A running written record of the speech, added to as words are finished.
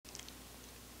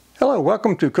Hello,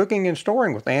 welcome to Cooking and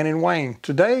Storing with Ann and Wayne.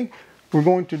 Today we're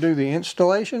going to do the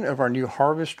installation of our new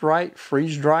Harvest Right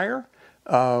freeze dryer.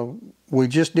 We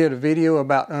just did a video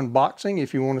about unboxing.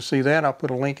 If you want to see that, I'll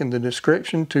put a link in the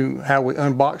description to how we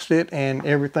unboxed it and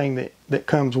everything that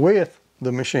comes with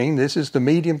the machine. This is the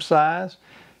medium size,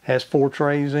 has 4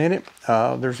 trays in it.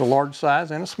 There's a large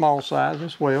size and a small size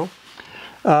as well.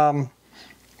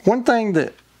 One thing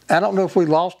that I don't know if we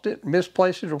lost it,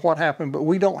 misplaced it, or what happened, but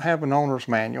we don't have an owner's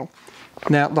manual.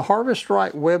 Now, the Harvest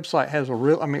Right website has their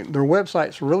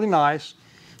website's really nice,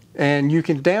 and you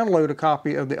can download a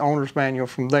copy of the owner's manual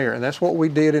from there. And that's what we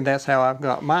did, and that's how I've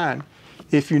got mine.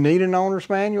 If you need an owner's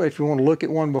manual, if you want to look at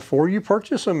one before you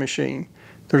purchase a machine,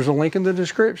 there's a link in the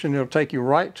description. It'll take you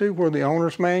right to where the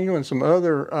owner's manual and some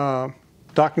other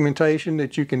documentation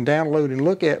that you can download and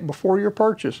look at before your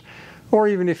purchase. Or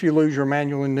even if you lose your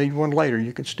manual and need one later,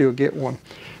 you can still get one.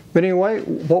 But anyway,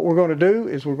 what we're going to do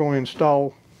is we're going to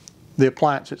install the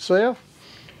appliance itself.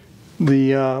 We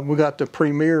got the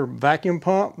Premier vacuum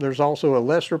pump. There's also a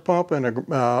lesser pump and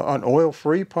an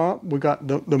oil-free pump. We got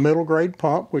the middle grade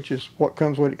pump, which is what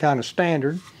comes with it kind of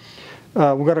standard. We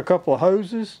got a couple of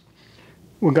hoses.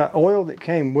 We got oil that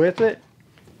came with it.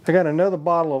 I got another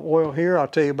bottle of oil here. I'll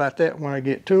tell you about that when I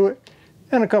get to it.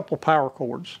 And a couple of power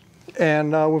cords.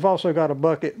 And we've also got a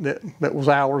bucket that was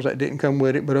ours that didn't come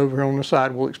with it, but over here on the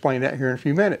side, we'll explain that here in a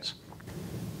few minutes.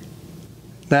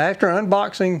 Now, after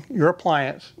unboxing your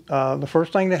appliance, the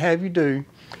first thing they have you do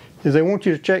is they want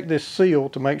you to check this seal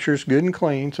to make sure it's good and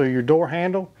clean. So your door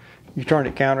handle, you turn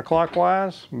it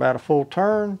counterclockwise, about a full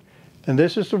turn, and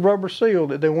this is the rubber seal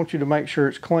that they want you to make sure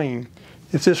it's clean.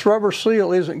 If this rubber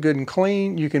seal isn't good and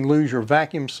clean, you can lose your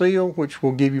vacuum seal, which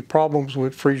will give you problems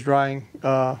with freeze drying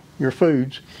your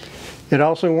foods. It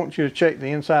also wants you to check the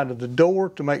inside of the door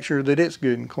to make sure that it's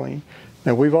good and clean.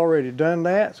 Now, we've already done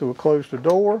that, so we'll close the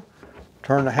door,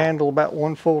 turn the handle about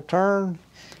one full turn.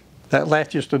 That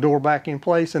latches the door back in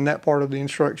place, and that part of the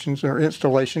instructions or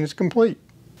installation is complete.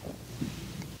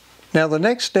 Now, the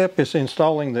next step is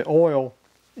installing the oil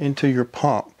into your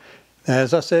pump. Now,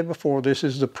 as I said before, this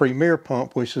is the Premier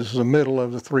pump, which is the middle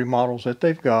of the 3 models that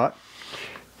they've got.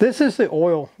 This is the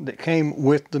oil that came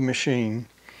with the machine.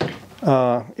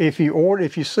 If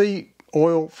you see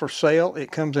oil for sale,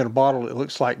 it comes in a bottle that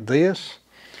looks like this.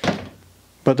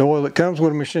 But the oil that comes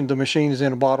with the machine is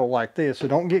in a bottle like this. So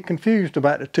don't get confused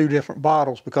about the 2 different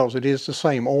bottles because it is the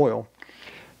same oil.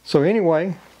 So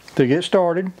anyway, to get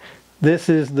started, this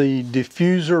is the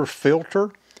diffuser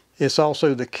filter. It's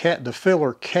also the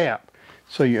filler cap.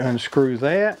 So you unscrew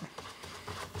that,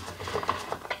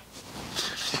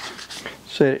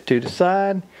 set it to the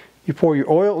side. You pour your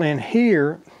oil in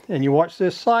here, and you watch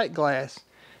this sight glass,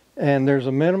 and there's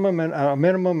a minimum and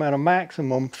a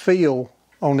maximum fill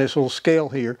on this little scale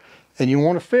here, and you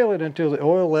want to fill it until the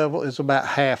oil level is about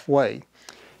halfway.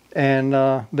 And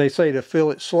they say to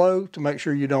fill it slow to make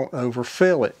sure you don't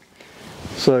overfill it.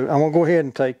 So I'm going to go ahead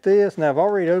and take this. Now, I've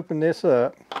already opened this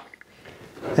up,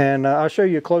 and I'll show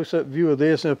you a close-up view of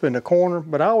this up in the corner,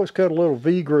 but I always cut a little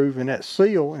V-groove in that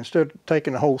seal instead of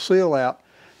taking the whole seal out.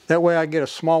 That way I get a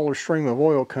smaller stream of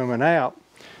oil coming out.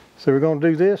 So we're going to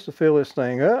do this to fill this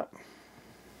thing up.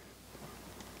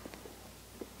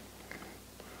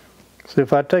 So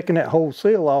if I'd taken that whole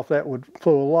seal off, that would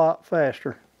flow a lot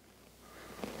faster.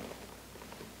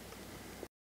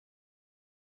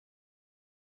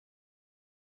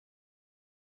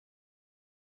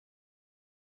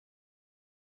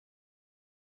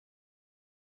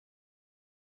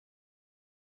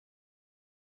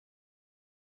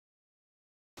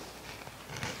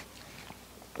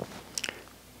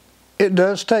 It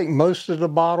does take most of the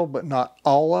bottle, but not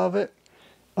all of it.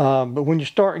 But when you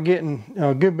start getting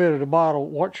a good bit of the bottle,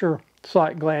 watch your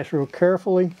sight glass real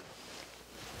carefully.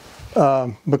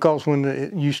 Because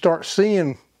when you start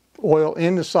seeing oil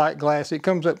in the sight glass, it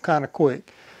comes up kind of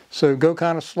quick. So go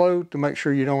kind of slow to make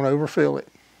sure you don't overfill it.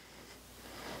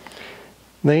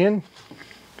 Then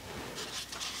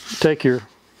take your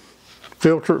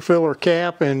filler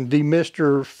cap and demist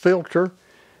your filter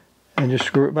and just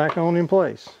screw it back on in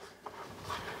place.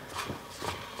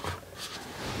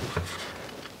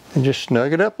 And just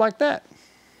snug it up like that.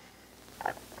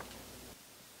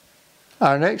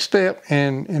 Our next step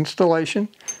in installation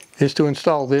is to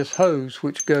install this hose,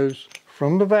 which goes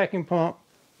from the vacuum pump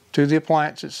to the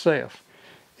appliance itself.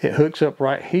 It hooks up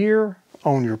right here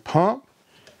on your pump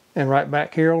and right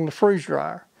back here on the freeze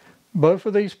dryer. Both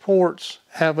of these ports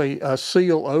have a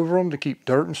seal over them to keep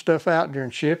dirt and stuff out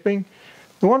during shipping.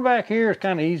 The one back here is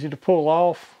kind of easy to pull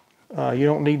off. You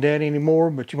don't need that anymore,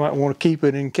 but you might want to keep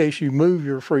it in case you move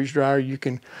your freeze dryer. You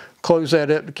can close that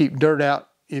up to keep dirt out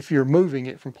if you're moving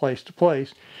it from place to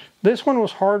place. This one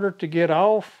was harder to get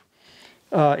off.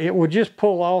 It would just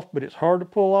pull off, but it's hard to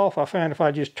pull off. I found if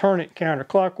I just turn it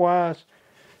counterclockwise,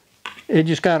 it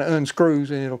just kind of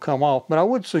unscrews and it'll come off. But I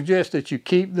would suggest that you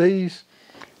keep these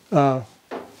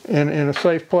in a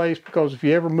safe place, because if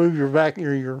you ever move your vacuum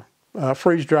or your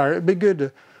freeze dryer, it'd be good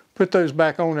to put those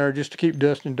back on there just to keep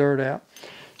dust and dirt out.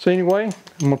 So anyway,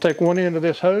 I'm going to take one end of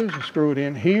this hose and screw it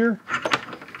in here.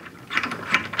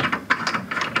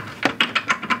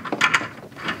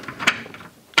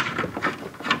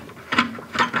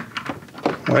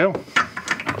 Well,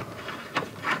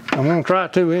 I'm going to try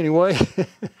to anyway.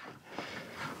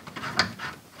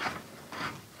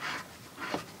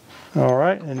 All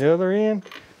right, and the other end,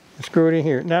 and screw it in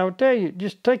here. Now I'll tell you,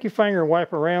 just take your finger and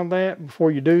wipe around that before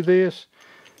you do this,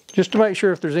 just to make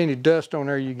sure if there's any dust on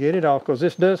there you get it off, because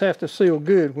this does have to seal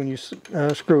good when you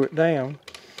screw it down.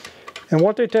 And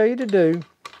what they tell you to do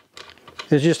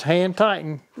is just hand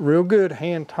tighten, real good,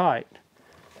 hand tight.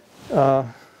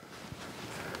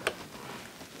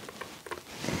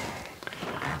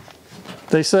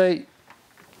 They say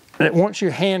that once you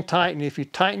hand tighten, if you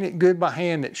tighten it good by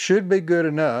hand, it should be good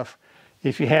enough.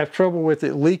 If you have trouble with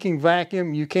it leaking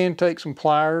vacuum, you can take some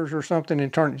pliers or something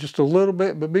and turn it just a little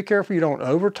bit, but be careful you don't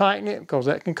over tighten it, because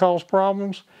that can cause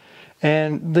problems.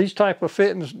 And these type of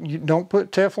fittings, you don't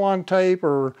put Teflon tape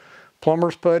or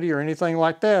plumber's putty or anything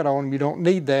like that on them. You don't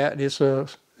need that. It's a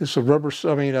rubber,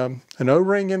 an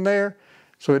O-ring in there,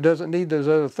 so it doesn't need those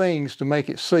other things to make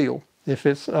it seal. If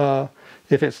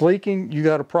it's leaking, you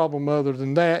got a problem other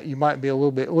than that. You might be a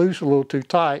little bit loose, a little too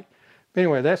tight.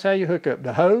 Anyway, that's how you hook up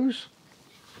the hose.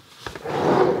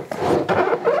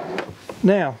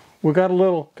 Now, we've got a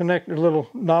little connector, little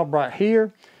knob right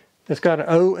here. It's got an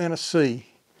O and a C.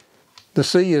 The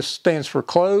C stands for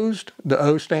closed. The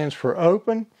O stands for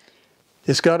open.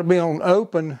 It's got to be on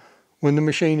open when the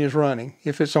machine is running.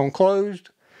 If it's on closed,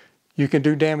 you can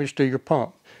do damage to your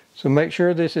pump. So make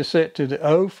sure this is set to the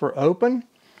O for open.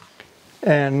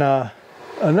 And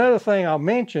another thing I'll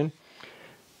mention,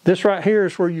 this right here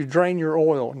is where you drain your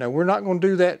oil. Now we're not going to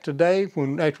do that today.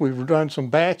 After we've done some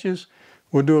batches,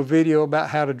 we'll do a video about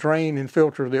how to drain and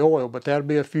filter the oil, but that'll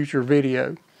be a future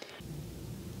video.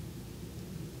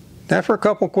 Now for a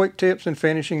couple quick tips in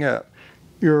finishing up.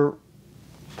 Your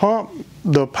pump,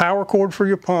 the power cord for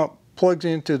your pump plugs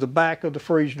into the back of the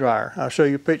freeze dryer. I'll show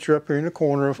you a picture up here in the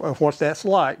corner of what that's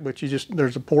like, but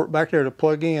there's a port back there to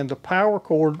plug in the power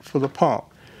cord for the pump.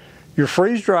 Your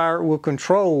freeze dryer will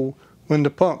control when the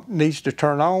pump needs to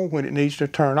turn on, when it needs to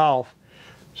turn off.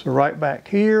 So right back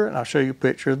here, and I'll show you a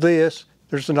picture of this,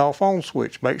 there's an off-on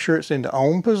switch. Make sure it's in the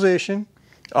on position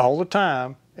all the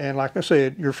time. And like I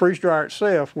said, your freeze dryer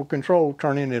itself will control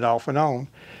turning it off and on.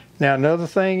 Now another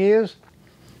thing is,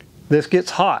 this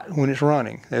gets hot when it's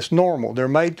running. That's normal. They're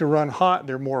made to run hot.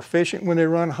 They're more efficient when they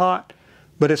run hot,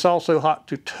 but it's also hot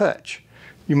to touch.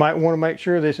 You might want to make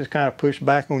sure this is kind of pushed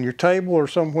back on your table or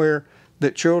somewhere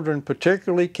that children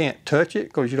particularly can't touch it,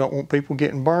 because you don't want people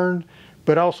getting burned,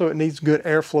 but also it needs good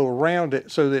airflow around it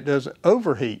so that it doesn't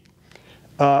overheat.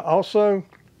 Also,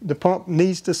 the pump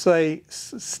needs to stay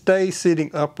sitting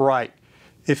upright.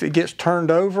 If it gets turned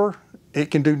over,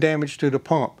 it can do damage to the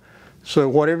pump. So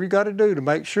whatever you got to do to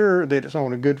make sure that it's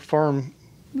on a good firm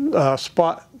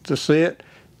spot to sit,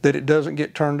 that it doesn't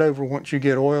get turned over once you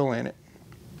get oil in it.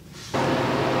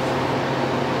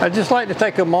 I'd just like to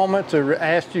take a moment to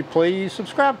ask you, please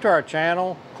subscribe to our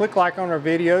channel, click like on our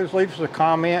videos, leave us a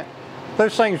comment.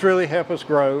 Those things really help us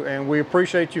grow, and we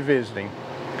appreciate you visiting.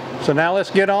 So now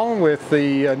let's get on with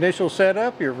the initial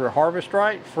setup of your Harvest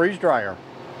Right freeze dryer.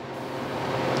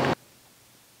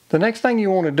 The next thing you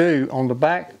want to do on the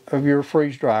back of your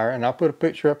freeze dryer, and I'll put a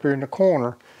picture up here in the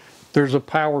corner, there's a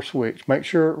power switch. Make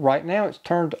sure right now it's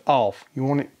turned off. You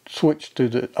want it switched to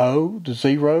the O, the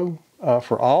 0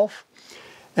 for off.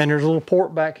 And there's a little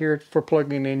port back here for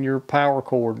plugging in your power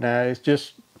cord. Now it's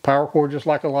just power cord just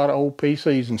like a lot of old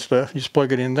PCs and stuff. You just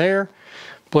plug it in there,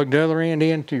 plug the other end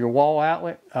into your wall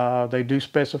outlet. They do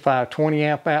specify a 20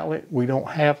 amp outlet. We don't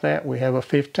have that. We have a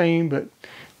 15, but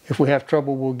if we have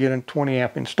trouble, we'll get a 20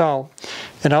 amp installed.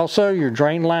 And also your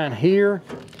drain line here,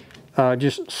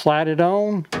 just slide it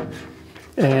on.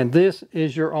 And this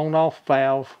is your on-off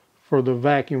valve for the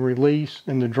vacuum release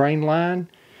and the drain line.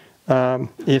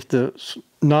 If the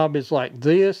knob is like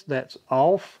this, that's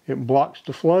off. It blocks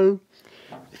the flow.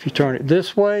 If you turn it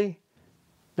this way,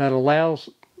 that allows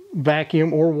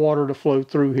vacuum or water to flow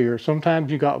through here.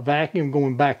 Sometimes you got vacuum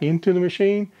going back into the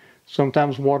machine,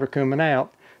 sometimes water coming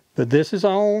out. But this is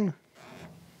on,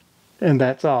 and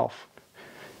that's off.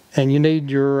 And you need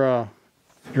your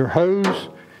hose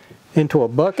into a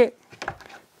bucket.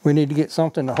 We need to get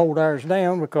something to hold ours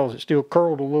down because it's still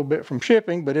curled a little bit from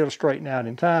shipping, but it'll straighten out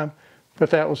in time. But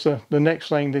that was the next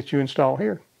thing that you install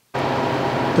here.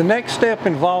 The next step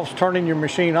involves turning your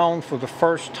machine on for the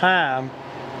first time.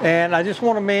 And I just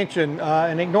want to mention,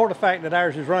 and ignore the fact that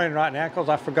ours is running right now because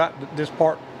I forgot this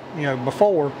part,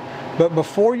 before. But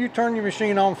before you turn your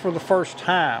machine on for the first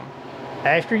time,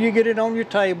 after you get it on your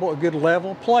table, a good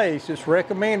level place, it's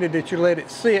recommended that you let it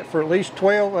sit for at least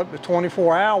 12 up to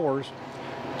 24 hours.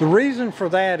 The reason for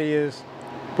that is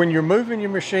when you're moving your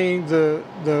machine, the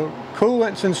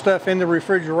coolants and stuff in the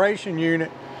refrigeration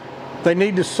unit, they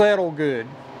need to settle good.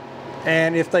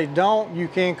 And if they don't, you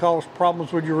can cause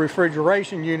problems with your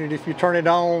refrigeration unit if you turn it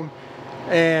on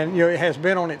and it has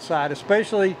been on its side,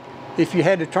 especially if you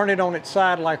had to turn it on its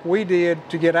side like we did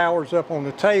to get ours up on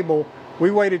the table.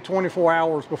 We waited 24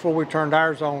 hours before we turned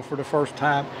ours on for the first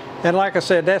time. And like I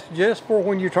said, that's just for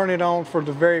when you turn it on for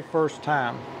the very first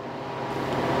time.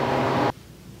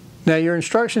 Now your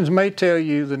instructions may tell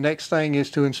you the next thing is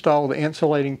to install the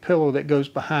insulating pillow that goes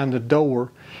behind the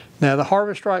door. Now the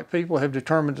Harvest Right people have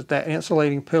determined that that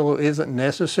insulating pillow isn't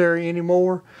necessary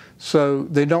anymore, so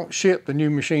they don't ship the new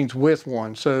machines with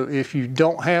one. So if you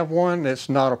don't have one, that's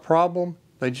not a problem.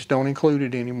 They just don't include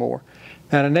it anymore.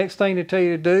 Now the next thing they tell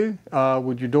you to do,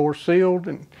 with your door sealed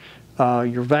and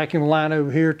your vacuum line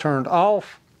over here turned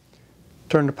off,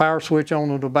 turn the power switch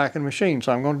on the back of the machine.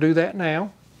 So I'm going to do that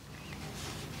now.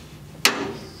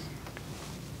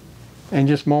 And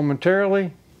just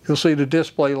momentarily, you'll see the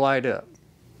display light up.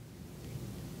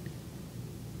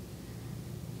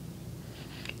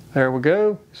 There we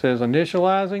go. It says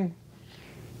initializing.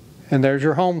 And there's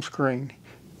your home screen.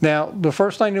 Now, the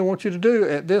first thing they want you to do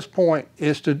at this point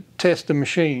is to test the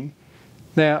machine.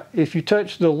 Now, if you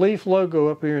touch the Leaf logo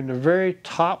up here in the very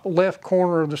top left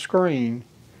corner of the screen,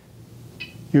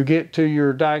 you'll get to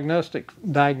your diagnostic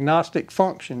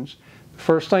functions.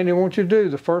 First thing they want you to do,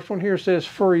 the first one here says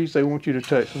freeze. They want you to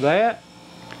touch that.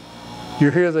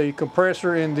 You hear the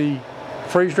compressor in the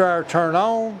freeze dryer turn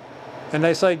on, and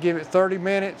they say give it 30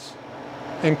 minutes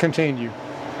and continue.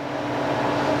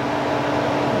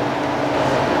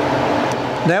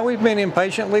 Now we've been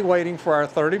impatiently waiting for our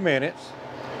 30 minutes,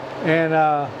 and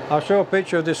I'll show a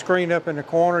picture of this screen up in the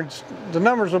corner. The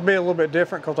numbers will be a little bit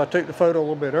different because I took the photo a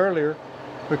little bit earlier,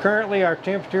 but currently our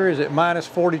temperature is at minus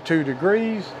 42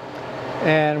 degrees.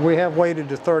 And we have waited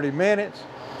to 30 minutes.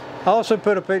 I also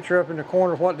put a picture up in the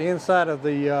corner of what the inside of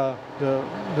the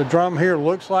drum here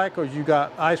looks like, because you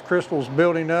got ice crystals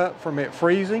building up from it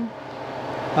freezing.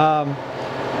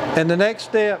 And the next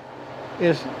step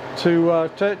is to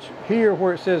touch here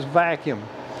where it says vacuum.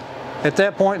 At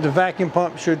that point, the vacuum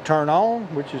pump should turn on,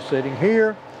 which is sitting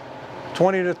here,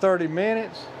 20 to 30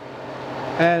 minutes.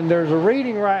 And there's a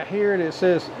reading right here that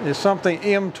says it's something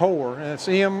mTOR, and it's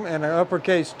M and an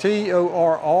uppercase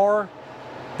T-O-R-R.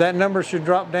 That number should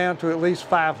drop down to at least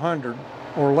 500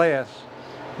 or less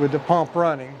with the pump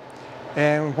running.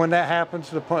 And when that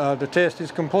happens, the test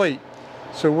is complete.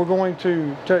 So we're going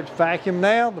to touch vacuum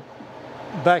now. The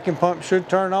vacuum pump should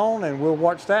turn on, and we'll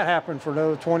watch that happen for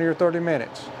another 20 or 30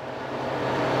 minutes.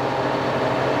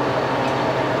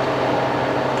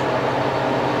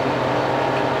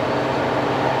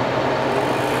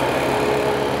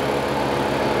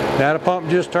 Now the pump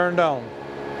just turned on.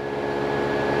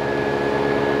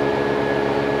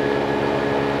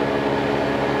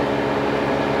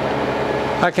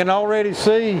 I can already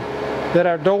see that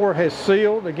our door has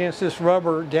sealed against this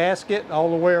rubber gasket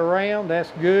all the way around. That's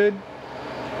good.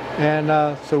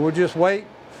 And so we'll just wait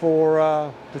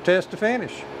for the test to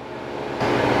finish.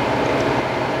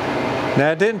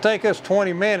 Now it didn't take us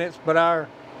 20 minutes, but our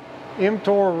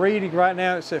mTOR reading right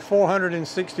now, it's at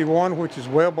 461, which is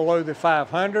well below the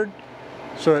 500.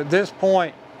 So at this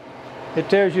point, it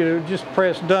tells you to just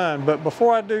press done. But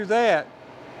before I do that,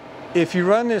 if you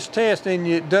run this test and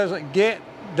it doesn't get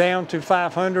down to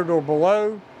 500 or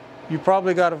below, you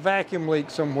probably got a vacuum leak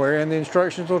somewhere, and the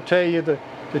instructions will tell you to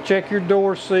check your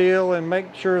door seal and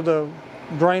make sure the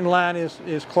drain line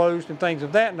is closed and things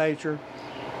of that nature.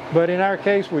 But in our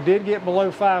case, we did get below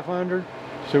 500.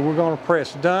 So we're going to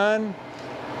press done,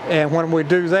 and when we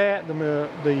do that,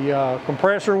 the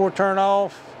compressor will turn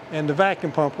off and the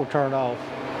vacuum pump will turn off.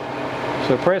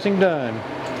 So pressing done.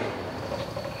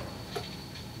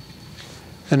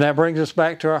 And that brings us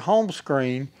back to our home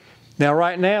screen. Now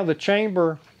right now the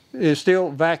chamber is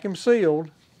still vacuum sealed,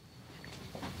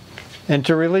 and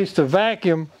to release the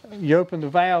vacuum, you open the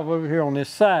valve over here on this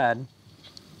side.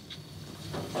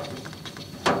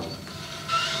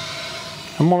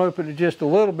 I'm going to open it just a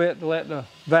little bit to let the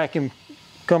vacuum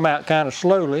come out kind of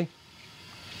slowly.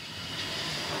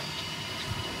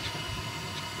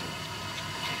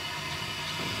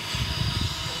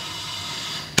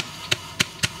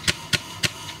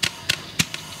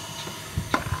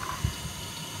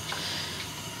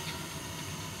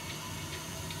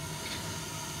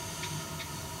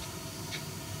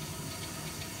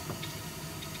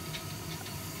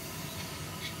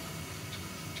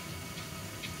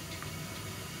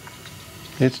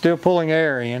 It's still pulling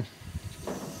air in.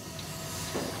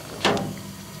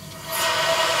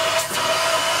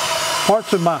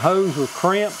 Parts of my hose were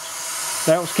crimped.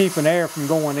 That was keeping air from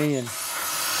going in.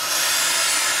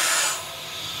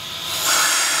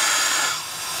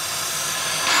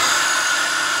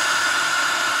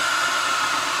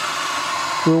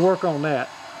 We'll work on that.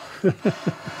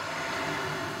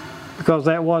 Because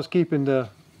that was keeping the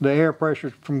air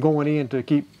pressure from going in to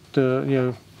keep the, you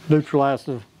know, neutralize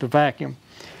the vacuum.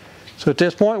 So at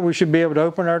this point we should be able to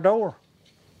open our door.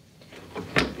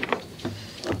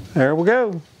 There we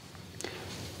go.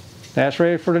 That's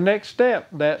ready for the next step.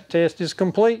 That test is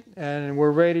complete and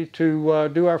we're ready to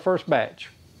do our first batch.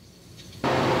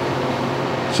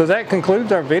 So that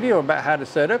concludes our video about how to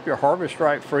set up your Harvest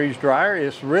Strike freeze dryer.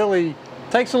 It's really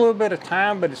takes a little bit of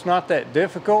time, but it's not that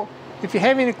difficult. If you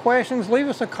have any questions, leave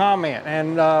us a comment.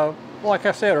 And like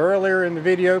I said earlier in the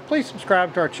video, please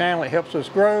subscribe to our channel. It helps us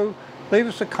grow. Leave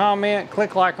us a comment,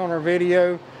 click like on our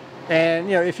video. And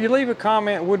you know, if you leave a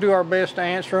comment, we'll do our best to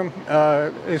answer them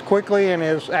as quickly and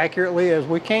as accurately as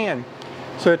we can.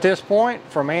 So at this point,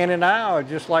 from Ann and I would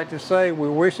just like to say we're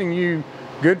wishing you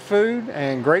good food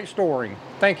and great storing.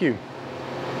 Thank you.